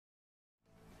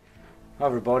Hi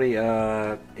everybody,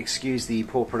 excuse the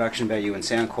poor production value and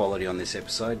sound quality on this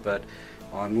episode, but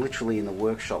I'm literally in the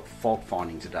workshop fault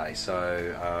finding today.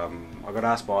 So I got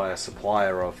asked by a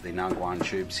supplier of the Nanguang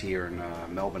tubes here in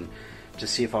Melbourne to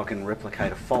see if I can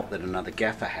replicate a fault that another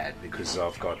gaffer had, because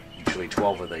I've got usually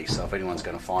 12 of these, so if anyone's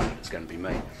going to find it, it's going to be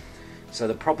me. So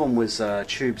the problem was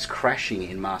tubes crashing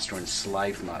in master and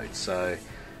slave mode. So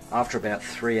after about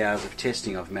 3 hours of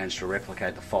testing, I've managed to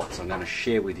replicate the fault, so I'm going to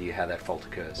share with you how that fault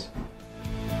occurs.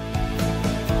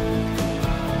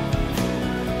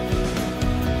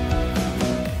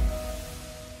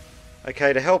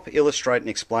 Okay, to help illustrate and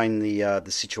explain the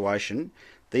situation,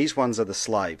 these ones are the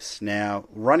slaves. Now,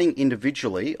 running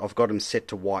individually, I've got them set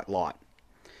to white light.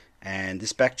 And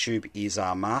this back tube is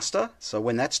our master, so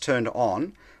when that's turned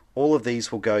on, all of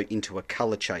these will go into a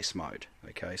color chase mode.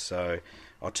 Okay, so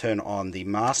I'll turn on the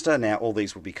master, now all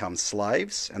these will become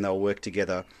slaves, and they'll work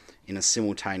together in a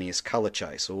simultaneous color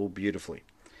chase, all beautifully.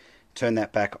 Turn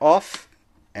that back off,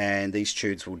 and these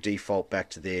tubes will default back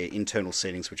to their internal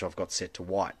settings, which I've got set to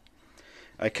white.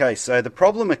 Okay, so the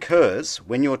problem occurs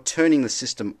when you're turning the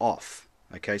system off.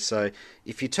 Okay, so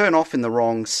if you turn off in the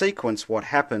wrong sequence, what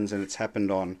happens, and it's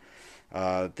happened on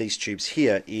these tubes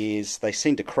here, is they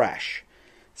seem to crash.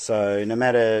 So no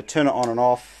matter turn it on and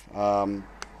off,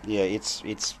 yeah,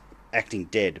 it's acting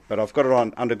dead. But I've got it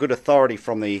on under good authority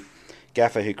from the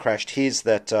gaffer who crashed his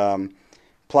that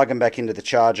plug them back into the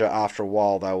charger. After a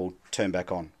while, they will turn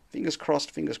back on. Fingers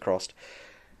crossed, fingers crossed.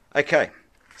 Okay.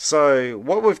 So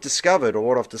what we've discovered, or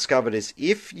what I've discovered, is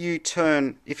if you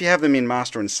have them in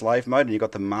master and slave mode and you've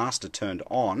got the master turned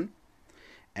on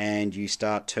and you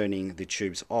start turning the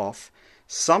tubes off,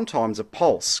 sometimes a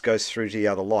pulse goes through to the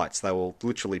other lights. They will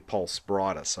literally pulse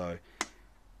brighter. So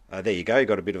there you go, you've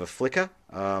got a bit of a flicker.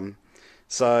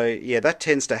 So yeah, that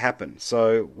tends to happen.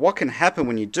 So what can happen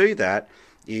when you do that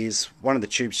is one of the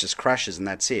tubes just crashes and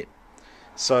that's it.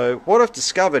 So what I've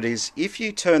discovered is if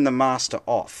you turn the master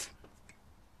off,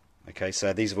 okay,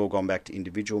 so these have all gone back to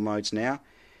individual modes now.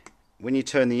 When you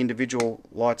turn the individual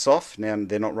lights off, now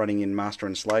they're not running in master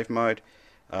and slave mode,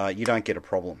 you don't get a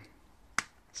problem.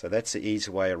 So that's the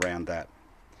easy way around that.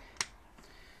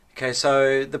 Okay,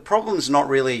 so the problem's not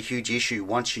really a huge issue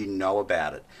once you know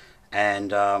about it.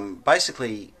 And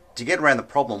basically, to get around the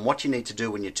problem, what you need to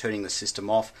do when you're turning the system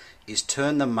off is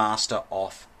turn the master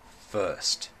off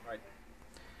first. Right.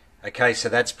 Okay, so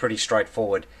that's pretty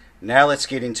straightforward. Now let's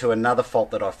get into another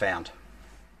fault that I found.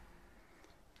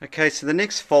 Okay, so the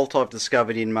next fault I've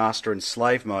discovered in master and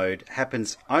slave mode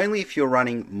happens only if you're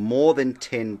running more than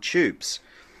 10 tubes.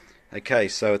 Okay,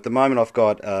 so at the moment I've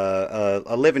got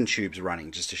 11 tubes running,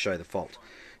 just to show the fault.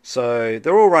 So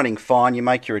they're all running fine. You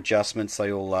make your adjustments,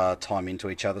 they all time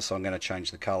into each other, so I'm going to change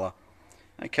the color.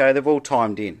 Okay, they've all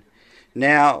timed in.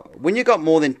 Now, when you've got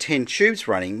more than 10 tubes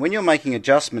running, when you're making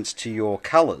adjustments to your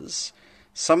colors,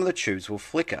 some of the tubes will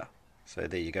flicker. So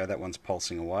there you go, that one's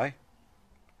pulsing away.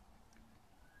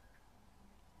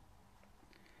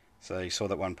 So you saw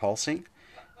that one pulsing.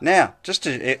 Now, just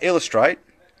to illustrate,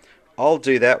 I'll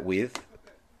do that with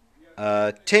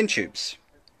 10 tubes.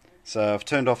 So I've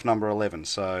turned off number 11,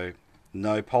 so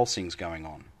no pulsing's going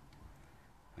on.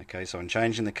 Okay, so I'm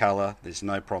changing the color, there's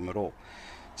no problem at all.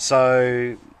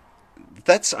 So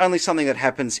that's only something that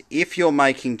happens if you're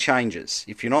making changes.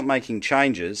 If you're not making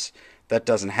changes, that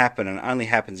doesn't happen, and it only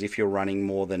happens if you're running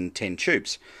more than 10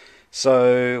 tubes.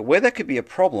 So where that could be a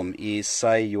problem is,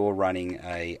 say you're running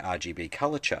a RGB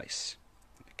color chase.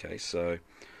 Okay, so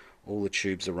all the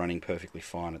tubes are running perfectly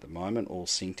fine at the moment, all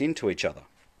synced into each other.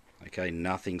 Okay,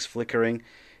 nothing's flickering,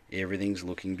 everything's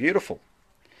looking beautiful.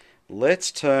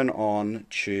 Let's turn on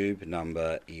tube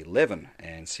number 11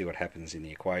 and see what happens in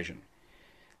the equation.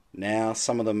 Now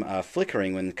some of them are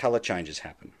flickering when the color changes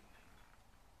happen.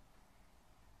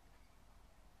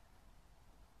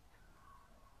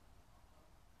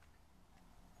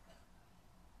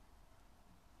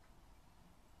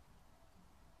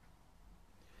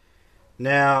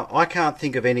 Now, I can't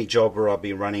think of any job where I'll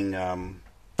be running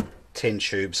 10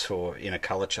 tubes in a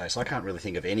colour chase. I can't really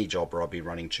think of any job where I'll be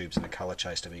running tubes in a colour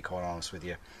chase, to be quite honest with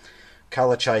you.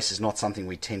 Colour chase is not something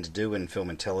we tend to do in film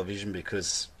and television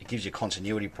because it gives you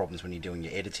continuity problems when you're doing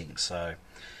your editing. So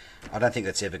I don't think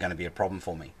that's ever going to be a problem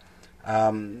for me.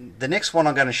 The next one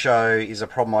I'm going to show is a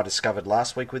problem I discovered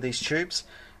last week with these tubes.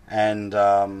 And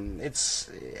it's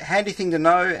a handy thing to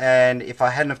know, and if I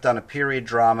hadn't have done a period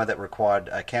drama that required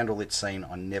a candlelit scene,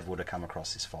 I never would have come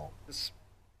across this fault.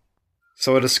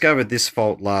 So I discovered this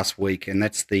fault last week, and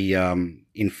that's the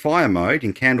in fire mode,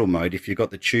 in candle mode, if you've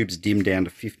got the tubes dimmed down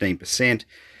to 15%,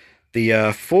 the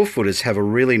 4-footers have a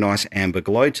really nice amber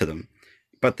glow to them,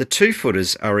 but the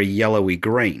 2-footers are a yellowy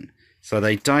green. So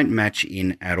they don't match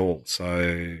in at all.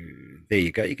 So there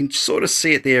you go. You can sort of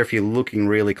see it there if you're looking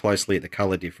really closely at the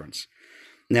color difference.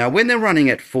 Now, when they're running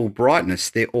at full brightness,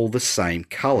 they're all the same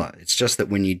color. It's just that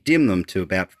when you dim them to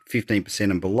about 15%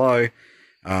 and below,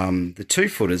 the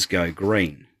 2-footers go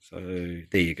green. So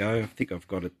there you go. I think I've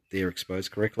got it there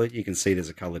exposed correctly. You can see there's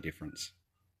a color difference.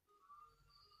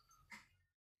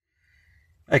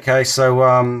 Okay,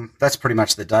 so that's pretty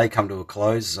much the day come to a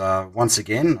close. Once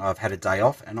again, I've had a day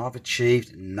off and I've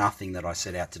achieved nothing that I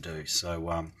set out to do.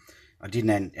 So I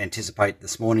didn't anticipate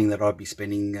this morning that I'd be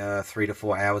spending 3 to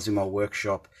 4 hours in my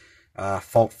workshop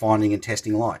fault finding and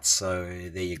testing lights. So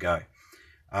there you go.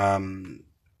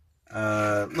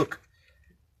 Look,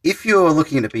 if you're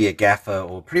looking to be a gaffer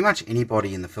or pretty much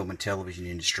anybody in the film and television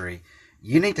industry,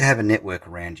 you need to have a network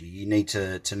around you. You need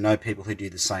to know people who do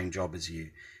the same job as you.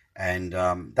 And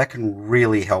that can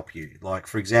really help you. Like,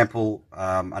 for example,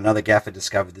 another gaffer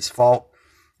discovered this fault,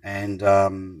 and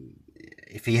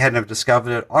if he hadn't have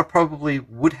discovered it, I probably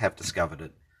would have discovered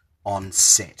it on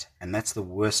set, and that's the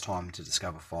worst time to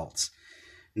discover faults.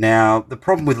 Now, the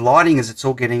problem with lighting is it's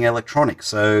all getting electronic,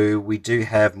 so we do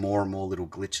have more and more little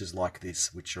glitches like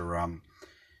this, which are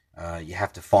you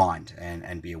have to find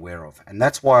and be aware of. And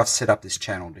that's why I've set up this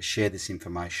channel, to share this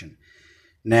information.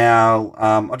 Now,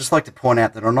 I'd just like to point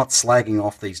out that I'm not slagging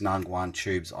off these Nanguang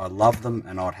tubes. I love them,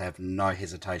 and I'd have no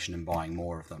hesitation in buying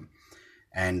more of them.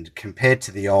 And compared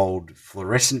to the old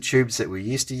fluorescent tubes that we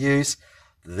used to use,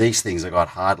 these things have got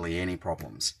hardly any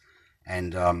problems.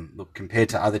 And look, compared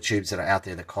to other tubes that are out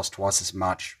there that cost twice as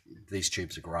much, these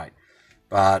tubes are great.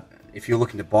 But if you're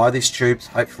looking to buy these tubes,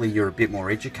 hopefully you're a bit more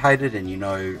educated and you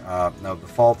know the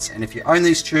faults. And if you own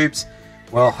these tubes,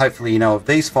 well, hopefully you know of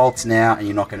these faults now and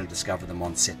you're not going to discover them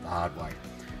on set the hard way.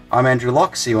 I'm Andrew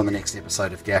Locke. See you on the next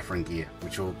episode of Gaffer Gear,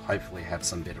 which will hopefully have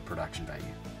some better production value.